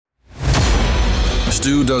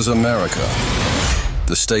Stu Does America,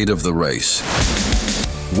 the state of the race.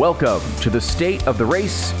 Welcome to the State of the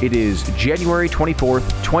Race. It is January 24th,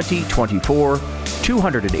 2024,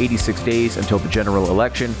 286 days until the general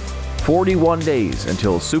election, 41 days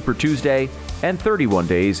until Super Tuesday, and 31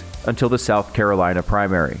 days until the South Carolina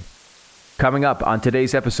primary. Coming up on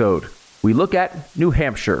today's episode, we look at New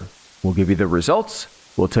Hampshire. We'll give you the results,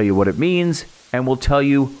 we'll tell you what it means, and we'll tell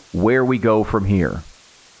you where we go from here.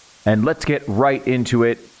 And let's get right into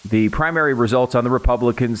it. The primary results on the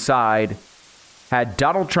Republican side had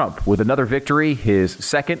Donald Trump with another victory, his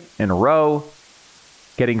second in a row,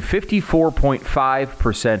 getting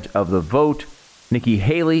 54.5% of the vote. Nikki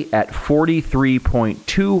Haley at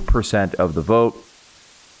 43.2% of the vote.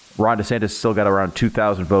 Ron DeSantis still got around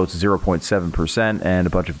 2,000 votes, 0.7%, and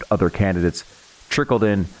a bunch of other candidates trickled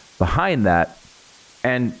in behind that.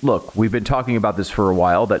 And look, we've been talking about this for a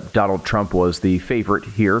while, that Donald Trump was the favorite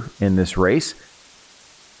here in this race.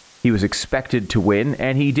 He was expected to win,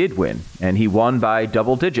 and he did win, and he won by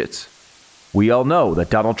double digits. We all know that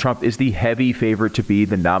Donald Trump is the heavy favorite to be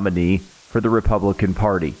the nominee for the Republican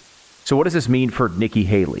Party. So what does this mean for Nikki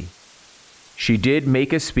Haley? She did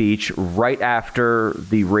make a speech right after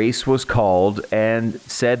the race was called and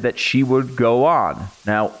said that she would go on.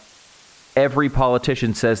 Now, every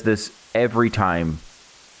politician says this every time,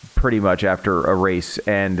 pretty much after a race,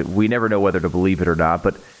 and we never know whether to believe it or not,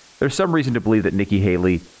 but there's some reason to believe that Nikki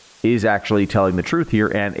Haley is actually telling the truth here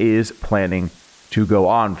and is planning to go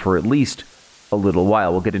on for at least a little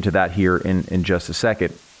while. We'll get into that here in just a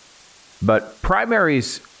second. But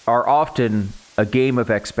primaries are often a game of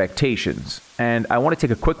expectations, and I want to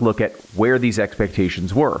take a quick look at where these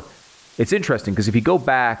expectations were. It's interesting because if you go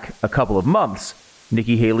back a couple of months,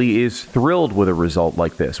 Nikki Haley is thrilled with a result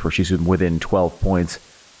like this, where she's within 12 points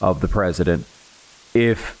of the president.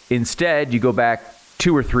 If instead you go back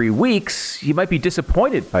 2 or 3 weeks, you might be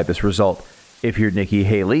disappointed by this result if you're Nikki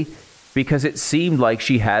Haley, because it seemed like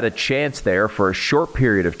she had a chance there for a short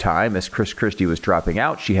period of time as Chris Christie was dropping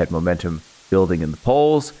out. She had momentum building in the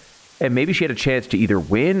polls, and maybe she had a chance to either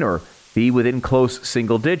win or be within close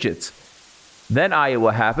single digits. Then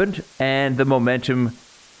Iowa happened, and the momentum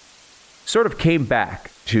sort of came back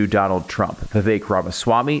to Donald Trump. Vivek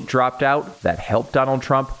Ramaswamy dropped out. That helped Donald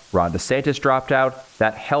Trump. Ron DeSantis dropped out.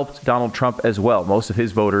 That helped Donald Trump as well. Most of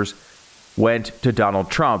his voters went to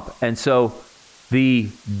Donald Trump. And so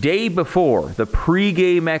the day before, the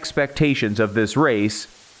pregame expectations of this race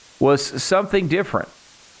was something different.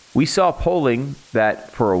 We saw polling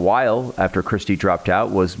that for a while after Christie dropped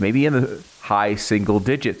out was maybe in the high single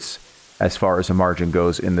digits as far as a margin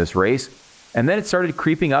goes in this race. And then it started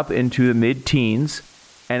creeping up into the mid-teens.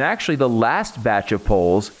 And actually, the last batch of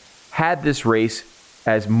polls had this race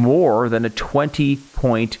as more than a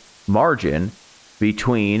 20-point margin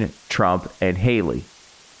between Trump and Haley.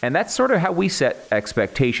 And that's sort of how we set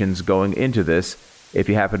expectations going into this, if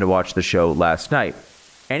you happen to watch the show last night.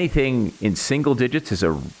 Anything in single digits is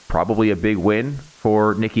probably a big win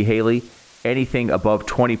for Nikki Haley. Anything above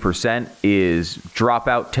 20% is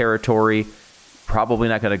dropout territory, probably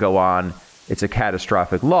not going to go on. It's a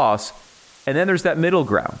catastrophic loss. And then there's that middle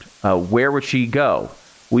ground. Where would she go?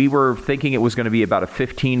 We were thinking it was going to be about a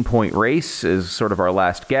 15-point race is sort of our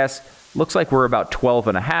last guess. Looks like we're about 12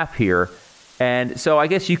 and a half here. And so I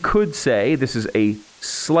guess you could say this is a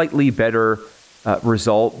slightly better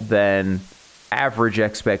result than average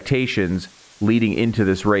expectations leading into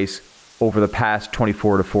this race over the past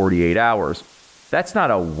 24 to 48 hours. That's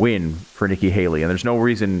not a win for Nikki Haley, and there's no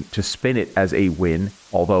reason to spin it as a win,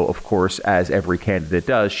 although, of course, as every candidate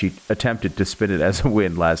does, she attempted to spin it as a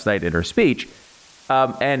win last night in her speech,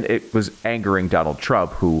 and it was angering Donald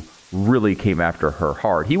Trump, who really came after her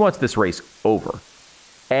hard. He wants this race over,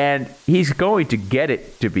 and he's going to get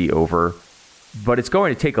it to be over, but it's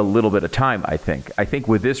going to take a little bit of time, I think. I think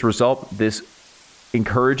with this result, this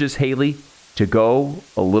encourages Haley to go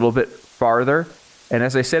a little bit farther, and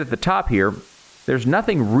as I said at the top here, there's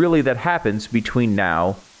nothing really that happens between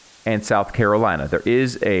now and South Carolina. There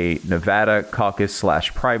is a Nevada caucus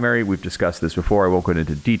 / primary. We've discussed this before. I won't go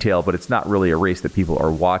into detail, but it's not really a race that people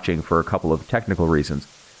are watching for a couple of technical reasons.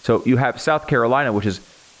 So you have South Carolina, which is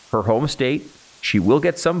her home state. She will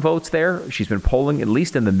get some votes there. She's been polling at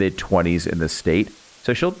least in the mid-20s in this state.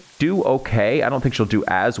 So she'll do okay. I don't think she'll do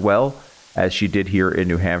as well as she did here in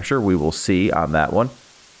New Hampshire. We will see on that one.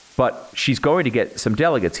 But she's going to get some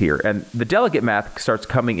delegates here. And the delegate math starts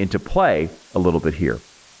coming into play a little bit here.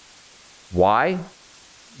 Why?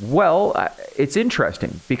 Well, it's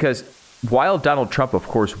interesting because while Donald Trump, of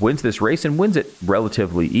course, wins this race and wins it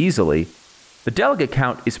relatively easily, the delegate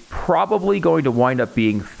count is probably going to wind up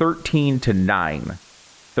being 13-9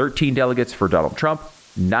 13 delegates for Donald Trump,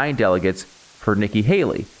 9 delegates for Nikki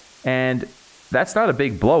Haley. And that's not a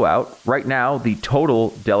big blowout. Right now, the total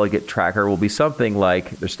delegate tracker will be something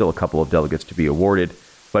like, there's still a couple of delegates to be awarded,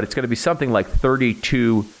 but it's going to be something like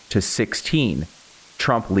 32 to 16,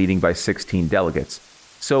 Trump leading by 16 delegates.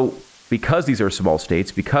 So because these are small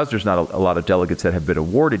states, because there's not a lot of delegates that have been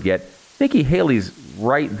awarded yet, Nikki Haley's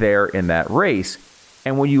right there in that race.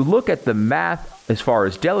 And when you look at the math as far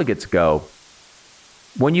as delegates go,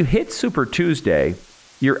 when you hit Super Tuesday,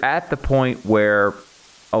 you're at the point where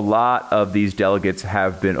a lot of these delegates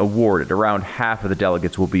have been awarded. Around half of the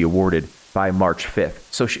delegates will be awarded by March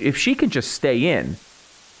 5th. So if she can just stay in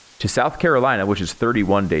to South Carolina, which is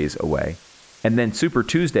 31 days away, and then Super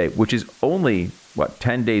Tuesday, which is only,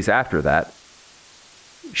 10 days after that,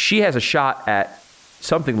 she has a shot at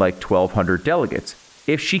something like 1,200 delegates.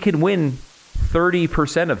 If she can win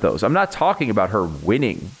 30% of those, I'm not talking about her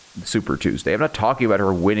winning Super Tuesday. I'm not talking about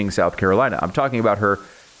her winning South Carolina. I'm talking about her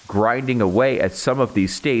grinding away at some of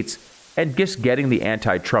these states and just getting the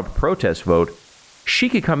anti-Trump protest vote. She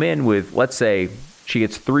could come in with, let's say, she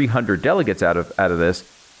gets 300 delegates out of this.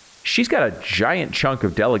 She's got a giant chunk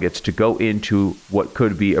of delegates to go into what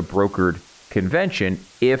could be a brokered convention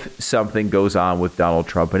if something goes on with Donald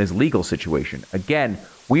Trump and his legal situation. Again,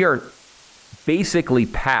 we are basically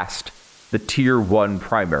past the tier 1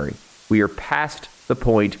 primary. We are past the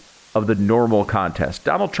point of the normal contest.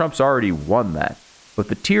 Donald Trump's already won that. But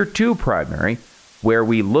the tier 2 primary, where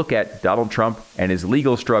we look at Donald Trump and his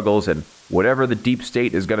legal struggles and whatever the deep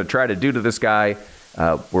state is going to try to do to this guy,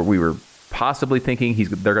 where we were possibly thinking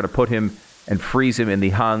they're going to put him and freeze him in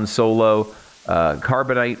the Han Solo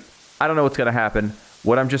carbonite. I don't know what's going to happen.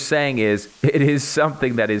 What I'm just saying is it is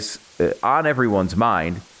something that is on everyone's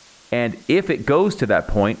mind. And if it goes to that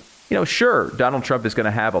point, sure, Donald Trump is going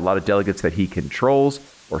to have a lot of delegates that he controls,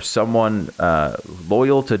 or someone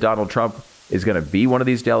loyal to Donald Trump is going to be one of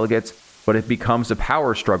these delegates. But it becomes a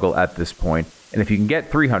power struggle at this point. And if you can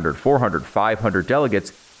get 300, 400, 500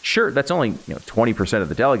 delegates, sure, that's only 20% of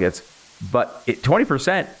the delegates. But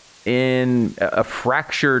 20% in a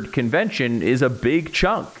fractured convention is a big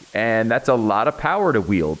chunk. And that's a lot of power to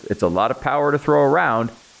wield. It's a lot of power to throw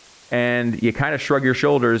around. And you kind of shrug your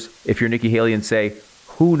shoulders if you're Nikki Haley and say,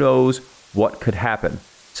 who knows what could happen?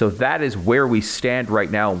 So that is where we stand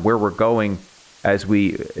right now and where we're going as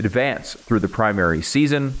we advance through the primary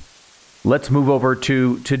season. Let's move over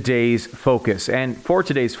to today's focus. And for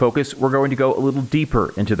today's focus, we're going to go a little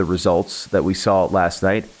deeper into the results that we saw last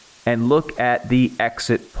night and look at the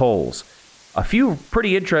exit polls. A few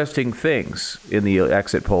pretty interesting things in the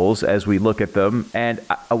exit polls as we look at them. And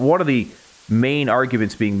one of the main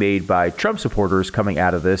arguments being made by Trump supporters coming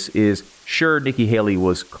out of this is, sure, Nikki Haley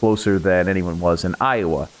was closer than anyone was in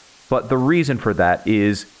Iowa. But the reason for that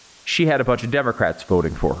is she had a bunch of Democrats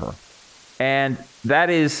voting for her. And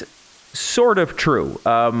that is sort of true.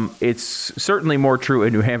 It's certainly more true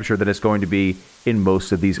in New Hampshire than it's going to be in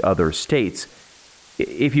most of these other states.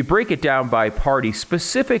 If you break it down by party,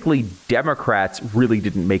 specifically Democrats really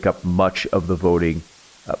didn't make up much of the voting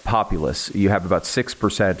populace. You have about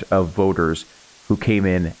 6% of voters who came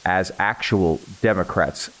in as actual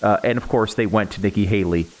Democrats. And of course, they went to Nikki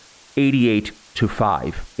Haley 88% to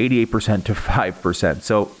 5%.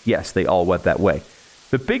 So yes, they all went that way.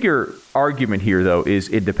 The bigger argument here, though, is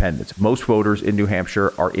independence. Most voters in New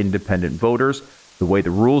Hampshire are independent voters. The way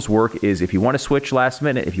the rules work is if you want to switch last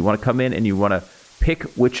minute, if you want to come in and you want to pick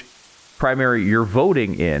which primary you're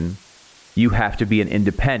voting in, you have to be an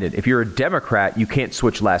independent. If you're a Democrat, you can't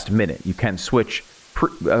switch last minute. You can switch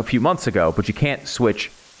a few months ago, but you can't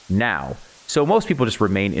switch now. So most people just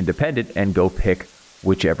remain independent and go pick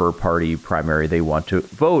whichever party primary they want to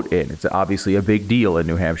vote in. It's obviously a big deal in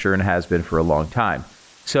New Hampshire and has been for a long time.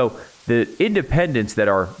 So the independents that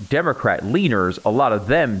are Democrat leaners, a lot of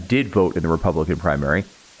them did vote in the Republican primary,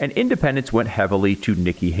 and independents went heavily to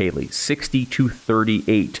Nikki Haley,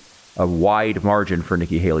 60-38, a wide margin for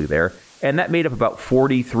Nikki Haley there. And that made up about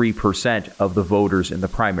 43% of the voters in the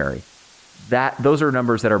primary. Those are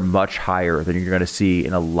numbers that are much higher than you're going to see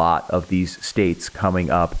in a lot of these states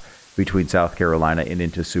coming up between South Carolina and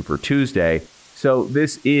into Super Tuesday. So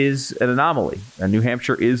this is an anomaly. And New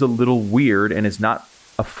Hampshire is a little weird and is not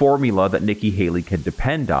a formula that Nikki Haley can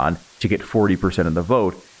depend on to get 40% of the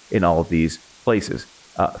vote in all of these places.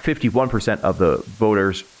 51% of the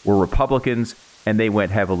voters were Republicans, and they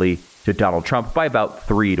went heavily to Donald Trump by about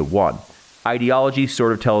 3-1. Ideology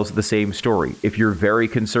sort of tells the same story. If you're very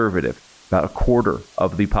conservative, about a quarter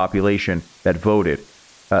of the population that voted,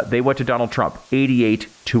 they went to Donald Trump,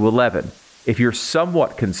 88-11. If you're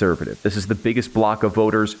somewhat conservative, this is the biggest block of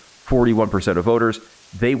voters, 41% of voters,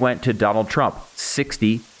 they went to Donald Trump,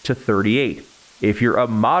 60 to 38. If you're a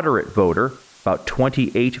moderate voter, about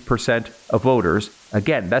 28% of voters,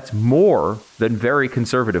 again, that's more than very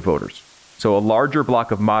conservative voters. So a larger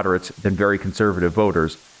block of moderates than very conservative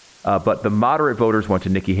voters. But the moderate voters went to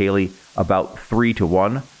Nikki Haley about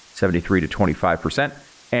 3-1, 73 to 25%.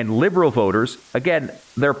 And liberal voters, again,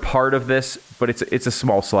 they're part of this, but it's a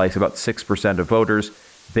small slice, about 6% of voters.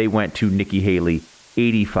 They went to Nikki Haley,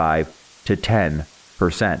 85 to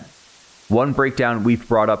 10%. One breakdown we've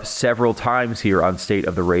brought up several times here on State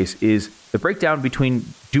of the Race is the breakdown between,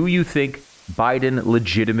 do you think Biden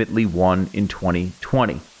legitimately won in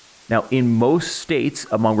 2020? Now, in most states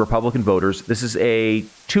among Republican voters, this is a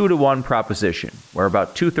 2-1 proposition, where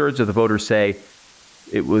about 2/3 of the voters say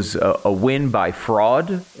it was a win by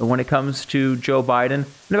fraud when it comes to Joe Biden,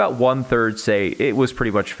 and about 1/3 say it was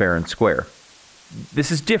pretty much fair and square.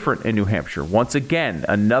 This is different in New Hampshire. Once again,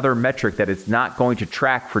 another metric that it's not going to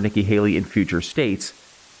track for Nikki Haley in future states,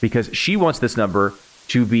 because she wants this number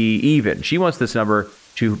to be even. She wants this number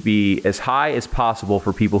to be as high as possible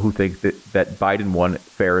for people who think that Biden won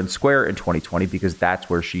fair and square in 2020, because that's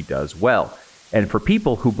where she does well. And for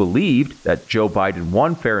people who believed that Joe Biden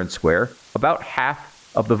won fair and square, about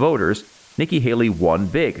half of the voters, Nikki Haley won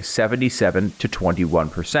big, 77 to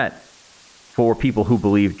 21%. For people who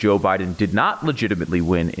believe Joe Biden did not legitimately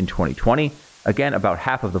win in 2020, again, about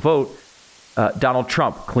half of the vote, Donald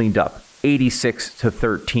Trump cleaned up, 86 to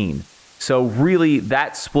 13. So really,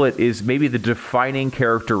 that split is maybe the defining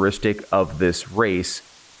characteristic of this race.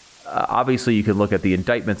 Obviously, you can look at the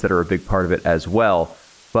indictments that are a big part of it as well.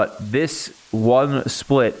 But this one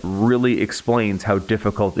split really explains how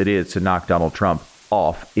difficult it is to knock Donald Trump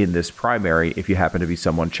off in this primary if you happen to be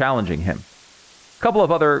someone challenging him. A couple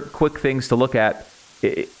of other quick things to look at.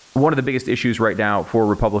 One of the biggest issues right now for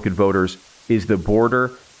Republican voters is the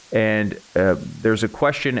border. And there's a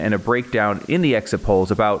question and a breakdown in the exit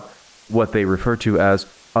polls about what they refer to as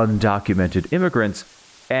undocumented immigrants.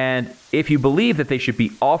 And if you believe that they should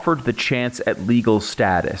be offered the chance at legal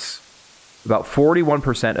status, about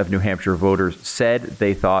 41% of New Hampshire voters said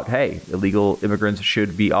they thought, hey, illegal immigrants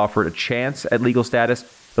should be offered a chance at legal status.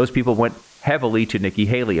 Those people went heavily to Nikki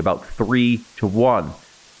Haley, about 3-1.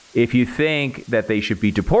 If you think that they should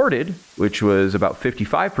be deported, which was about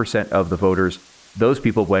 55% of the voters, those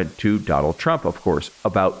people went to Donald Trump, of course,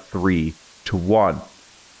 about 3-1.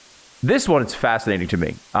 This one is fascinating to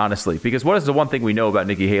me, honestly, because what is the one thing we know about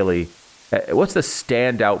Nikki Haley? What's the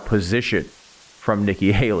standout position from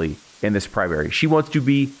Nikki Haley in this primary? She wants to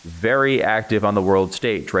be very active on the world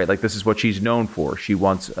stage, right? Like, this is what she's known for. She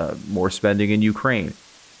wants more spending in Ukraine.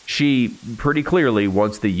 She pretty clearly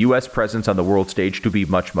wants the U.S. presence on the world stage to be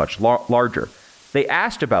much, much larger. They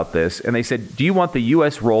asked about this, and they said, do you want the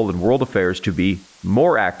U.S. role in world affairs to be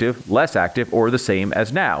more active, less active, or the same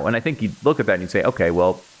as now? And I think you'd look at that and you'd say, okay,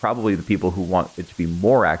 well, probably the people who want it to be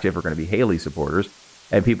more active are going to be Haley supporters,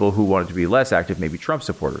 and people who want it to be less active may be Trump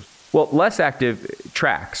supporters. Well, less active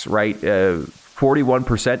tracks, right?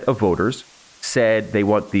 41% of voters said they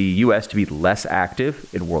want the U.S. to be less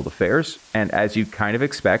active in world affairs. And as you kind of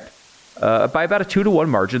expect, by about a 2-1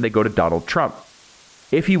 margin, they go to Donald Trump.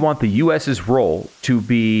 If you want the U.S.'s role to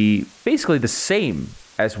be basically the same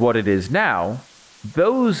as what it is now,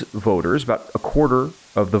 those voters, about a quarter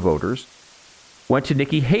of the voters, went to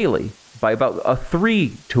Nikki Haley by about a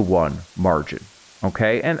 3-1 margin.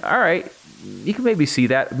 Okay, and all right, you can maybe see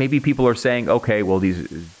that. Maybe people are saying, okay, well,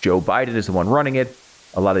 Joe Biden is the one running it.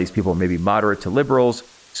 A lot of these people are maybe moderate to liberals.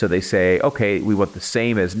 So they say, okay, we want the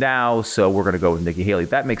same as now, so we're going to go with Nikki Haley.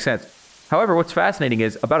 That makes sense. However, what's fascinating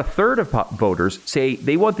is about a third of voters say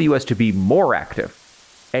they want the U.S. to be more active.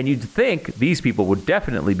 And you'd think these people would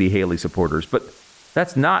definitely be Haley supporters, but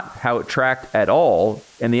that's not how it tracked at all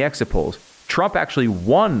in the exit polls. Trump actually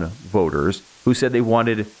won voters who said they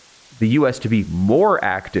wanted the U.S. to be more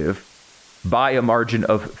active by a margin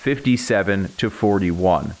of 57 to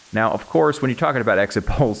 41. Now, of course, when you're talking about exit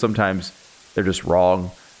polls, sometimes they're just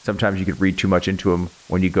wrong. Sometimes you could read too much into them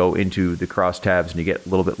when you go into the crosstabs and you get a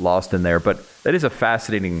little bit lost in there. But that is a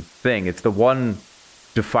fascinating thing. It's the one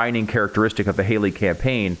defining characteristic of the Haley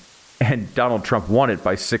campaign, and Donald Trump won it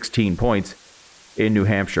by 16 points in New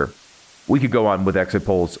Hampshire. We could go on with exit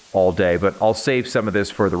polls all day, but I'll save some of this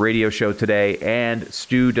for the radio show today and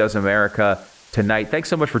Stu Does America tonight. Thanks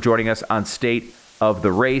so much for joining us on State of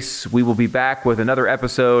the Race. We will be back with another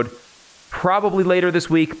episode probably later this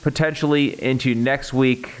week, potentially into next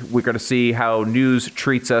week. We're going to see how news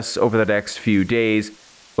treats us over the next few days,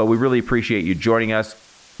 but we really appreciate you joining us.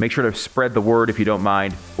 Make sure to spread the word if you don't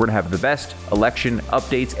mind. We're going to have the best election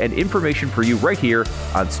updates and information for you right here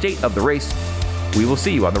on State of the Race We will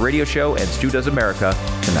see you on the radio show and Stu Does America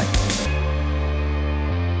tonight.